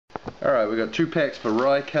Alright, we got 2 packs for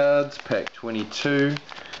rycards, pack 22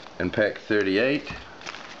 and pack 38.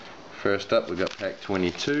 First up we got pack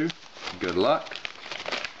 22. Good luck.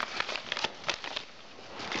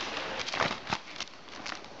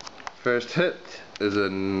 First hit is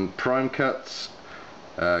in Prime Cuts,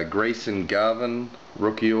 Grayson Garvin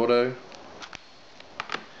rookie auto.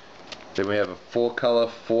 Then we have a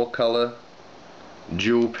 4-color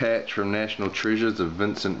jewel patch from National Treasures of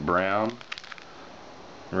Vincent Brown.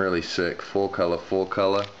 Really sick,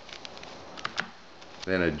 4-color.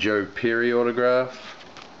 Then a Joe Perry autograph,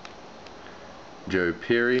 Joe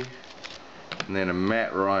Perry. And then a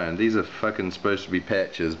Matt Ryan. These are fucking supposed to be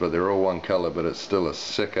patches, but they're all one color, but it's still a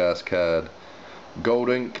sick ass card. Gold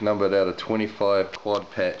ink, numbered out of 25, quad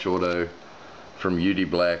patch auto from UD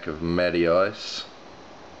Black of mattyDnuts.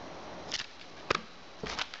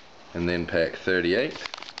 And then pack 38.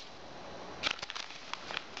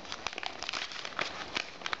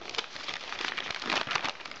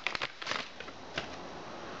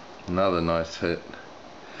 Another nice hit.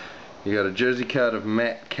 You got a jersey card of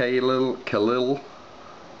Matt Khalil.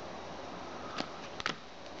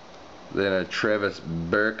 Then a Travis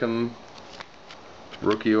Burkham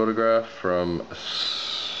rookie autograph from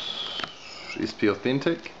SP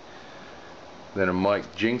Authentic. Then a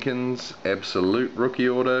Mike Jenkins Absolute rookie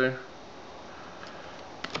auto.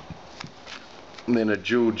 And then a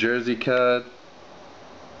dual jersey card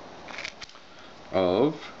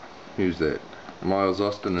of, who's that? Miles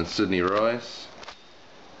Austin and Sydney Rice.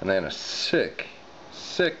 And then a sick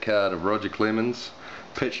card of Roger Clevans.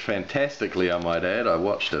 Pitched fantastically, I might add. I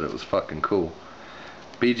watched it, it was fucking cool.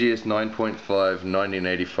 BGS 9.5,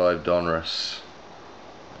 1985 Donruss.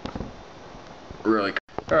 Really cool.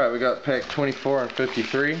 Alright, we got pack 24 and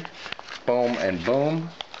 53. Boom and boom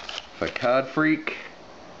for Cardfreak.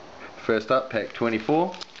 First up, pack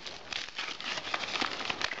 24.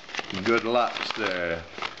 Good luck, sir.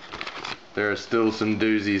 There are still some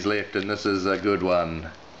doozies left, and this is a good one.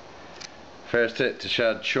 First hit,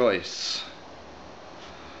 Tashard Choice.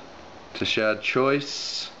 Tashard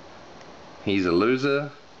Choice. He's a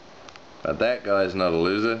loser, but that guy's not a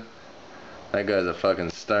loser. That guy's a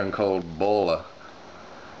fucking stone cold baller.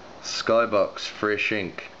 Skybox Fresh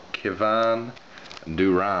Ink, Kevin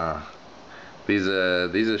Durant. These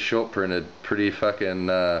are short printed, pretty fucking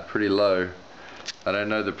pretty low. I don't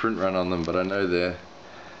know the print run on them, but I know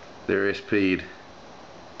they're SP'd.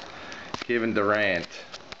 Kevin Durant,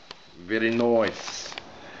 very nice.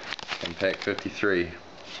 And pack 53.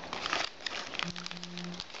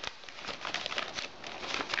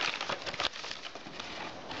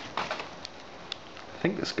 I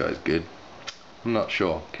think this guy's good. I'm not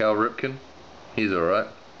sure. Cal Ripken, he's alright.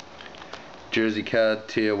 Jersey card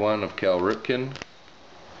tier 1 of Cal Ripken.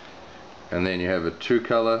 And then you have a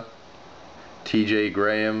 2-color TJ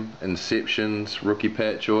Graham Inceptions rookie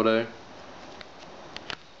patch auto.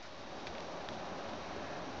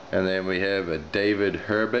 And then we have a David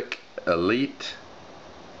Herbick Elite.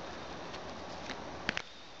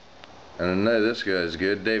 And I know this guy's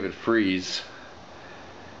good. David Freeze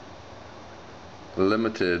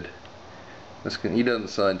Limited. He doesn't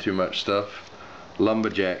sign too much stuff.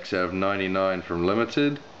 Lumberjacks out of 99 from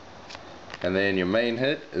Limited. And then your main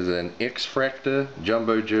hit is an X-Fractor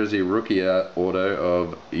Jumbo Jersey rookie auto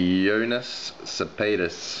of Jonas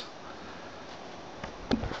Cepetis.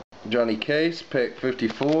 Johnny Case, pack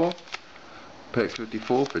 54. Pack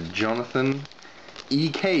 54 for Jonathan E.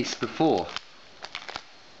 Case the 4th.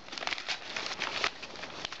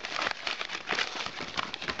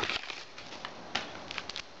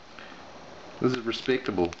 This is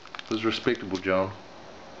respectable. This is respectable, John.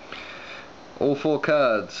 All 4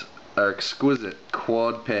 cards are exquisite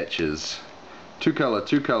quad patches. 2-color,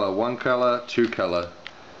 2-color, 1-color, 2-color.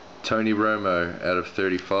 Tony Romo out of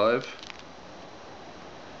 35.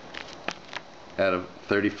 Out of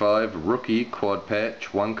 35, rookie quad patch,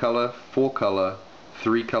 1-color, 4-color,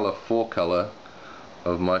 3-color, 4-color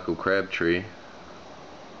of Michael Crabtree.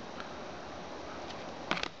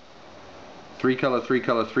 3-color,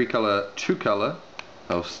 3-color, 3-color, 2-color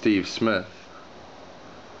of Steve Smith.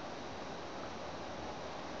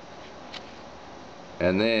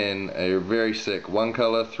 And then a very sick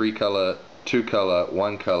 1-color, 3-color, 2-color,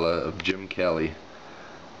 1-color of Jim Kelly.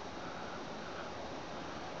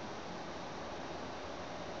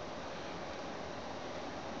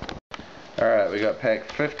 Alright, we got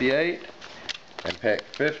pack 58 and pack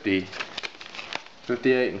 50.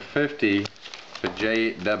 58 and 50 for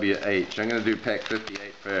JWH. I'm going to do pack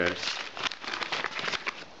 58 first.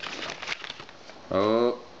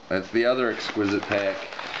 Oh, that's the other exquisite pack.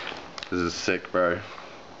 This is sick, bro.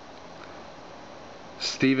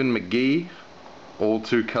 Stephen McGee all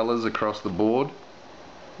 2 colors across the board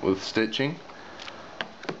with stitching.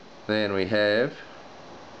 Then we have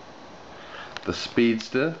the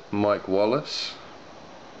Speedster Mike Wallace,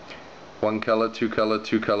 1 color, 2 color,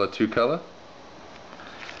 2 color, 2 color,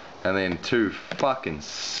 and then 2 fucking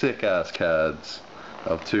sick ass cards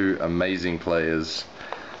of 2 amazing players.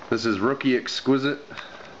 This is Rookie Exquisite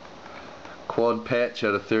quad patch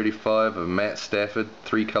out of 35 of Matt Stafford,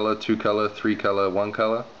 3 color, 2 color, 3 color, 1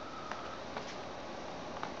 color,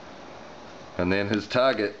 and then his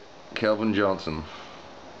target, Calvin Johnson.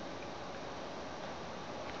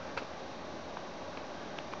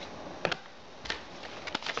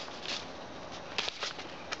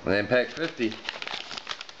 And then pack 50.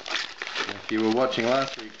 If you were watching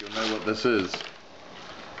last week, you'll know what this is.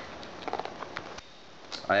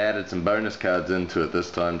 I added some bonus cards into it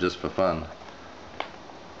this time just for fun.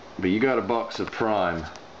 But you got a box of Prime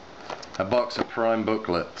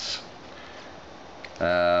booklets.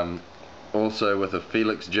 Also with a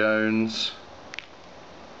Felix Jones,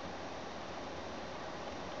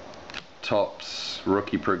 Topps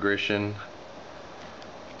rookie progression,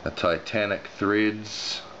 a Titanic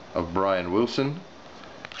Threads of Brian Wilson,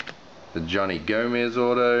 the Johnny Gomez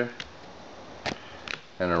auto,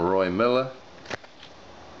 and a Roy Miller.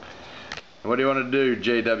 And what do you want to do,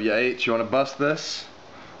 JWH? You want to bust this?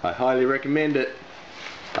 I highly recommend it.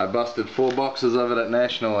 I busted 4 boxes of it at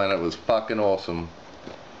National and it was fucking awesome.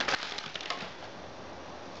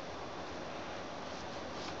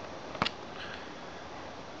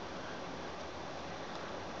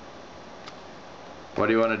 What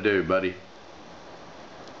do you want to do, buddy?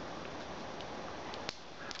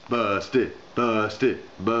 Bust it, bust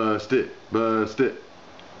it, bust it, bust it.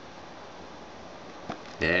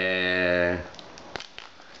 Yeah.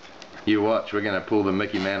 You watch, we're gonna pull the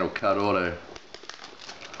Mickey Mantle cut auto.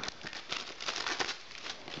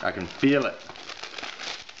 I can feel it.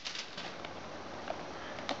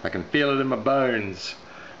 I can feel it in my bones.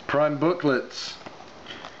 Prime booklets,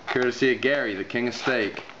 courtesy of Gary, the King of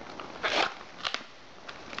Steak.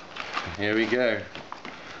 Here we go.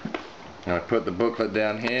 Now I put the booklet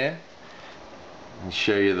down here and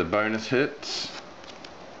show you the bonus hits.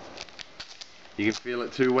 You can feel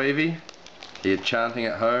it too, Wavy? You're chanting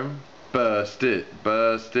at home? Burst it,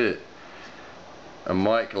 burst it. A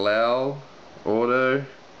Mike Lowell auto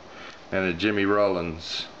and a Jimmy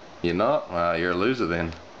Rollins. You're not? Wow, you're a loser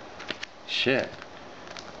then. Shit.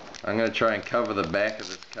 I'm going to try and cover the back of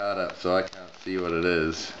this card up so I can't see what it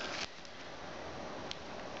is.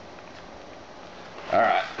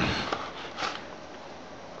 Alright.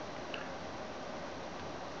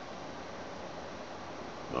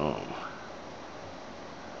 Boom.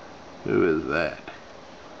 Who is that?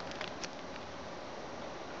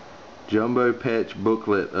 Jumbo patch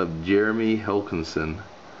booklet of Jeremy Helkinson.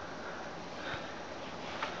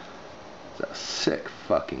 It's a sick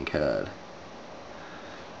fucking card.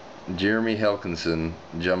 Jeremy Helkinson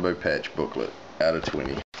jumbo patch booklet out of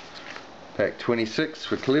 20. Pack 26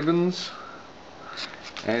 for clevans.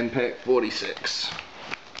 And pack 46.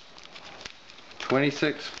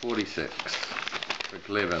 26, 46 for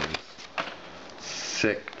clevans.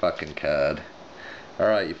 Sick fucking card.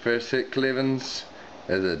 Alright, your first hit, clevans,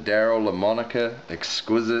 is a Daryl LaMonica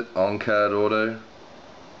Exquisite on-card auto. And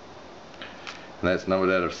that's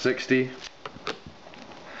numbered out of 60.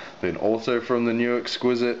 Then also from the new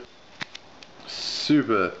Exquisite,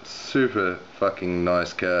 super fucking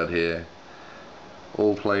nice card here.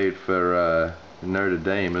 All played for Notre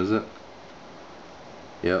Dame, is it?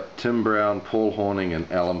 Yep, Tim Brown, Paul Horning,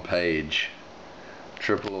 and Alan Page.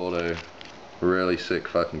 Triple auto. Really sick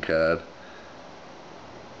fucking card.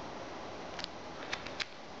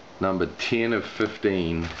 Number 10 of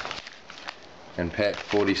 15. And pack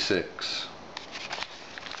 46.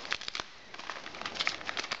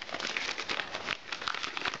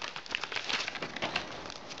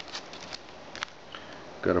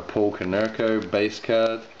 Got a Paul Konerko base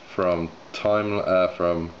card from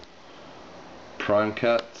Prime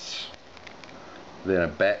Cuts. Then a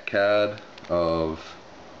back card of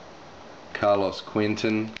Carlos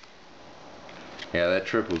Quentin. Yeah, that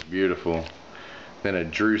triple's beautiful. Then a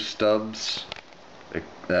Drew Stubbs,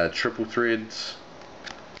 triple threads,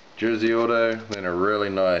 jersey auto. Then a really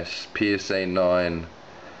nice PSA 9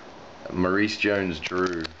 Maurice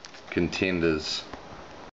Jones-Drew contenders.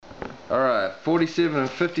 Alright, 47 and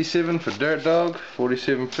 57 for DirtDog.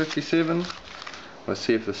 47, 57. Let's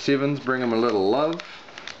see if the 7s bring him a little love.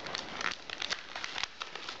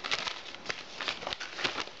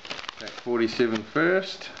 Pack 47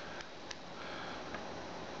 first.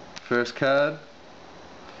 First card.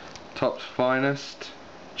 Topps Finest,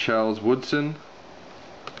 Charles Woodson.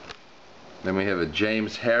 Then we have a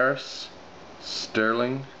James Harris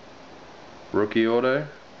Sterling rookie auto,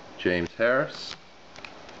 James Harris.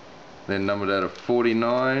 Then numbered out of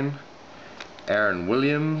 49, Aaron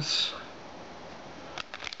Williams.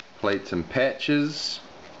 Plates and patches.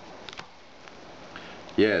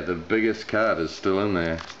 Yeah, the biggest card is still in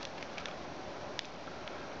there.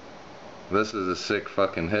 This is a sick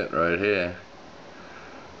fucking hit right here.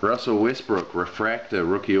 Russell Westbrook refractor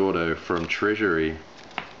rookie auto from Treasury.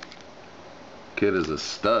 Kid is a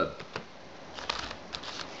stud.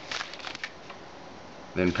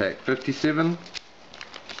 Then pack 57.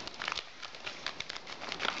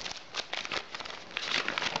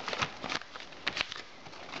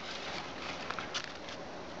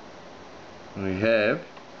 We have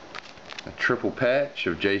a triple patch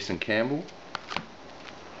of Jason Campbell,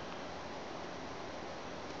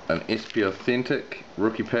 an SP Authentic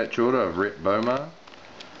rookie patch auto of Rhett Bomar,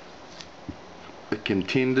 the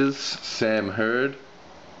Contenders Sam Hurd,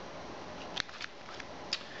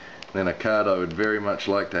 then a card I would very much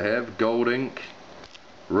like to have, Gold Ink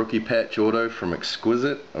rookie patch auto from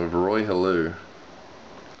Exquisite of Roy Halou.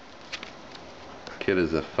 Kid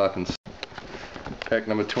is a fucking... Pack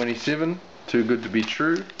number 27, Too Good to Be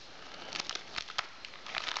True.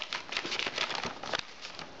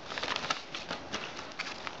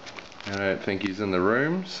 I don't think he's in the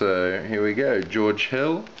room, so here we go. George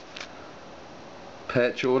Hill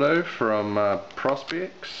patch auto from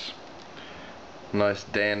Prospects. Nice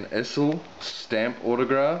Dan Issel stamp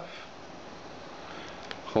autograph.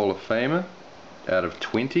 Hall of Famer out of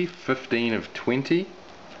 20, 15 of 20.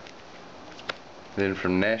 Then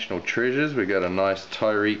from National Treasures we got a nice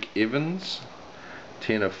Tyreke Evans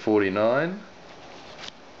 10 of 49.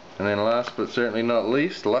 And then last but certainly not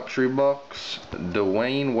least, Luxury Box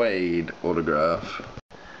Dwayne Wade autograph.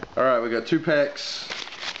 Alright, we got 2 packs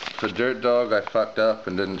for DirtDog. I fucked up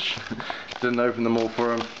and didn't open them all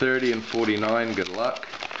for him. 30 and 49, good luck.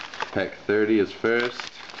 Pack 30 is first.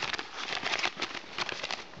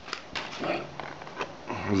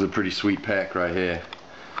 This is a pretty sweet pack right here.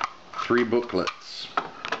 3 booklets.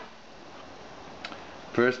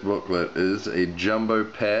 First booklet is a jumbo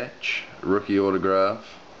patch rookie autograph.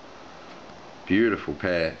 Beautiful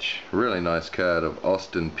patch, really nice card of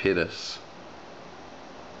Austin Pettis.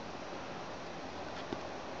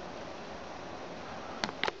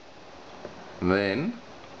 Then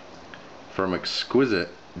from Exquisite,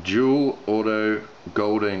 dual auto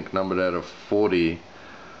gold ink numbered out of 40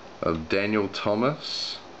 of Daniel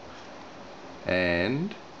Thomas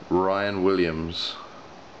and Ryan Williams.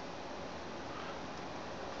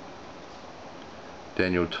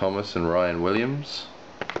 Daniel Thomas and Ryan Williams.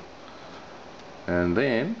 And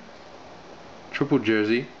then triple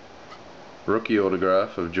jersey rookie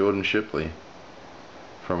autograph of Jordan Shipley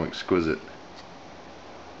from Exquisite.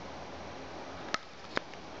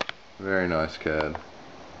 Very nice card.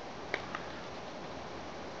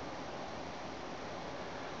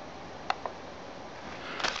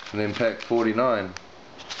 And then pack 49.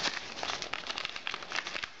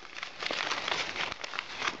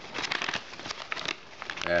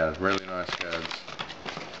 Yeah, really nice cards.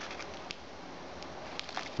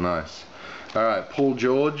 Nice. Alright, Paul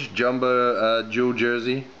George, jumbo dual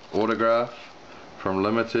jersey, autograph from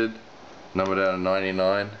Limited, numbered out of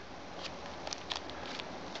 99.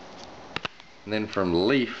 And then from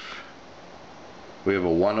Leaf, we have a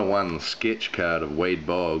 101 sketch card of Wade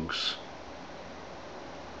Boggs.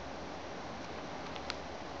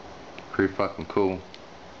 Pretty fucking cool.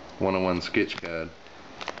 101 sketch card.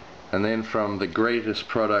 And then from the greatest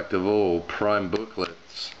product of all, Prime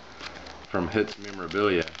Booklets from Hits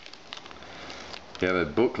Memorabilia. You have a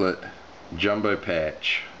booklet jumbo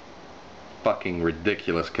patch, fucking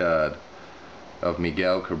ridiculous card of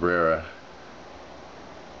Miguel Cabrera.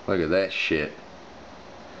 Look at that shit.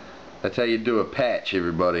 That's how you do a patch,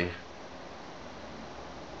 everybody.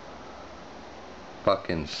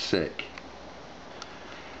 Fucking sick.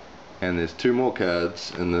 And there's 2 more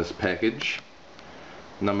cards in this package,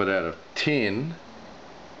 numbered out of 10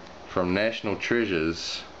 from National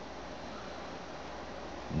Treasures.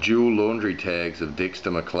 Dual laundry tags of Dexter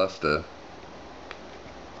McCluster.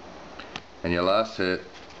 And your last hit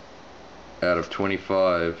out of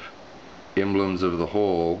 25, Emblems of the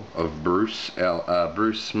Hall of Bruce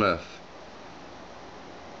Smith.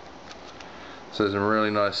 So some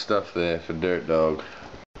really nice stuff there for DirtDog.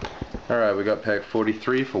 Alright, we got pack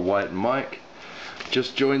 43 for whitemike.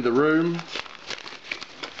 Just joined the room.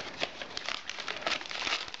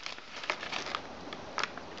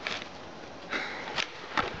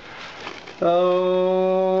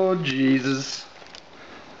 Oh Jesus.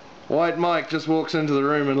 White Mike just walks into the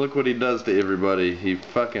room and look what he does to everybody. He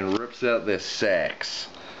fucking rips out their sacks.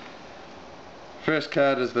 First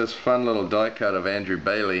card is this fun little die cut of Andrew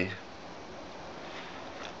Bailey.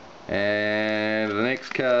 And the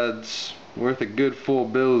next card's worth a good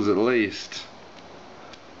 $4 at least.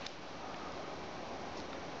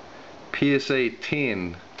 PSA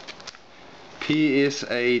 10.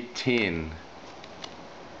 PSA 10.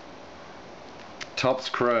 Topps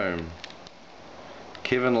Chrome.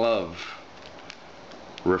 Kevin Love.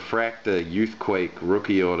 Refractor Youthquake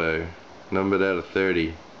Rookie Auto. Numbered out of 30.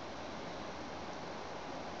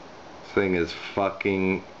 This thing is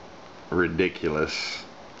fucking ridiculous.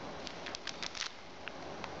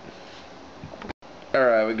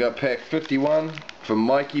 Alright, we got pack 51 for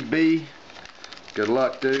MikieB. Good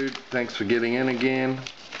luck, dude. Thanks for getting in again.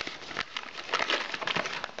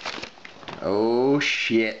 Oh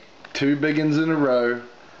shit. 2 big ones in a row.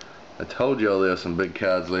 I told y'all there were some big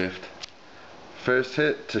cards left. First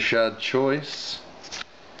hit, Tashad Choice.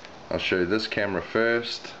 I'll show you this camera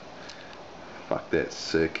first. Fuck, that's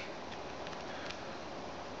sick.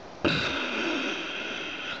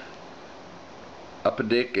 Upper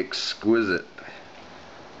Deck Exquisite.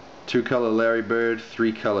 2-color Larry Bird,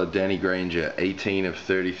 3-color Danny Granger, 18 of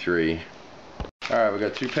 33. Alright, we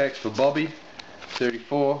got 2 packs for Bobby.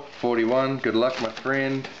 34, 41. Good luck, my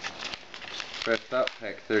friend. First up,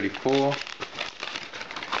 pack 34.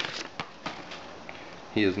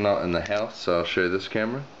 He is not in the house, so I'll show this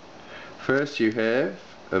camera. First you have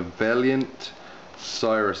a Valiant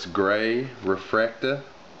Cyrus Gray Refractor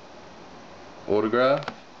autograph.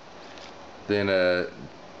 Then a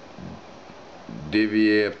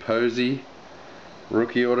Devier Posey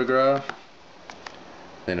rookie autograph.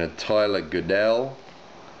 Then a Tyler Goodell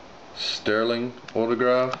Sterling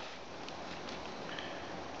autograph.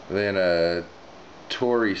 Then a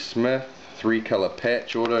Torrey Smith 3-color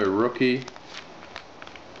patch auto rookie.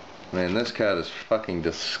 Man, this card is fucking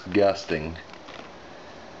disgusting.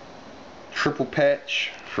 Triple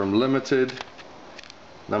patch from Limited,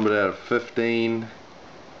 numbered out of 15.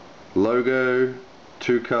 Logo,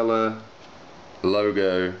 2-color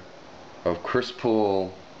logo of Chris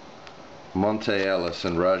Paul, Monte Ellis,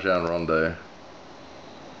 and Rajon Rondo.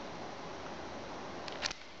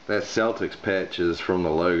 That Celtics patch is from the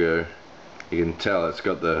logo. You can tell it's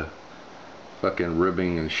got the fucking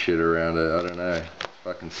ribbing and shit around it. I don't know. It's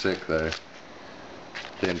fucking sick though.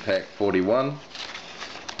 Then pack 41.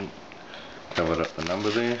 Covered up the number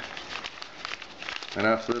there. And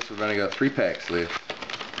after this we've only got 3 packs left.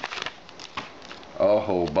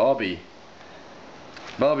 Oh, Bobby.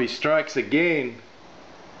 Bobby strikes again.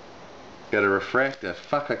 Got a refractor.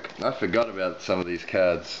 Fuck, I forgot about some of these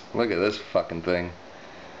cards. Look at this fucking thing.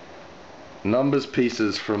 Numbers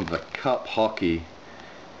pieces from the Cup Hockey.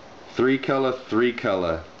 3-color,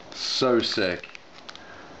 3-color. So sick.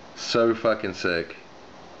 So fucking sick.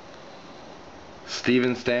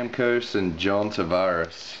 Steven Stamkos and John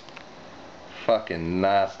Tavares. Fucking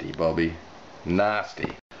nasty, Bobby. Nasty.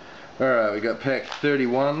 Alright, we got pack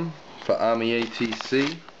 31 for Army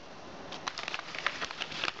ATC.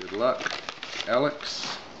 Good luck,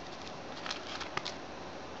 Alex.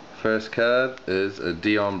 First card is a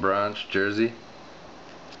Dion Branch jersey.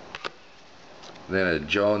 Then a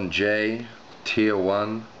John Jay Tier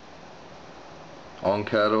 1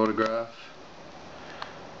 on-card autograph.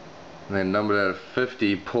 And then numbered out of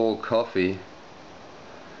 50, Paul Coffey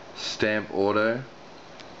stamp auto.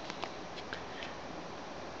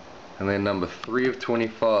 And then number 3 of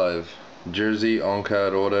 25, jersey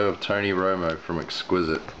on-card auto of Tony Romo from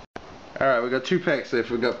Exquisite. Alright, we got 2 packs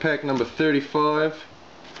left. We got pack number 35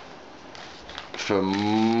 for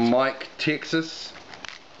Miketexas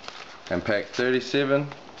and pack 37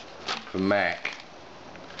 for Mac.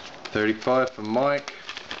 35 for Mike.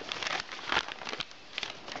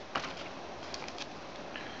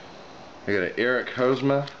 We got an Eric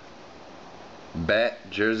Hosmer bat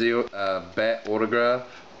jersey bat autograph.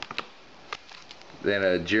 Then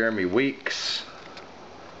a Jeremy Weeks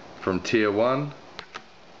from Tier 1.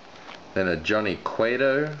 Then a Johnny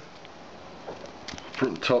Cueto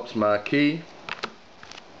from Topps Marquee.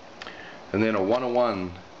 And then a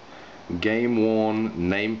 101 game worn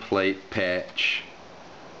nameplate patch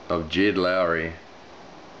of Jed Lowry.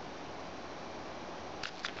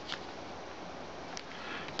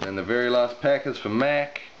 And the very last pack is for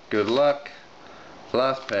Mac. Good luck.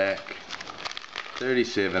 Last pack.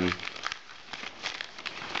 37.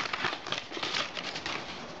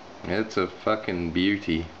 It's a fucking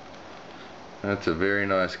beauty. That's a very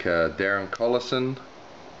nice card. Darren Collison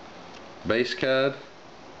base card.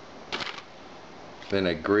 Then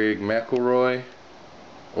a Greg McElroy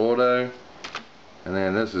auto. And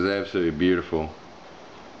then this is absolutely beautiful.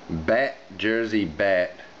 Bat Jersey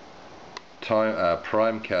Bat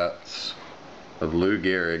prime cuts of Lou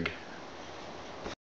Gehrig.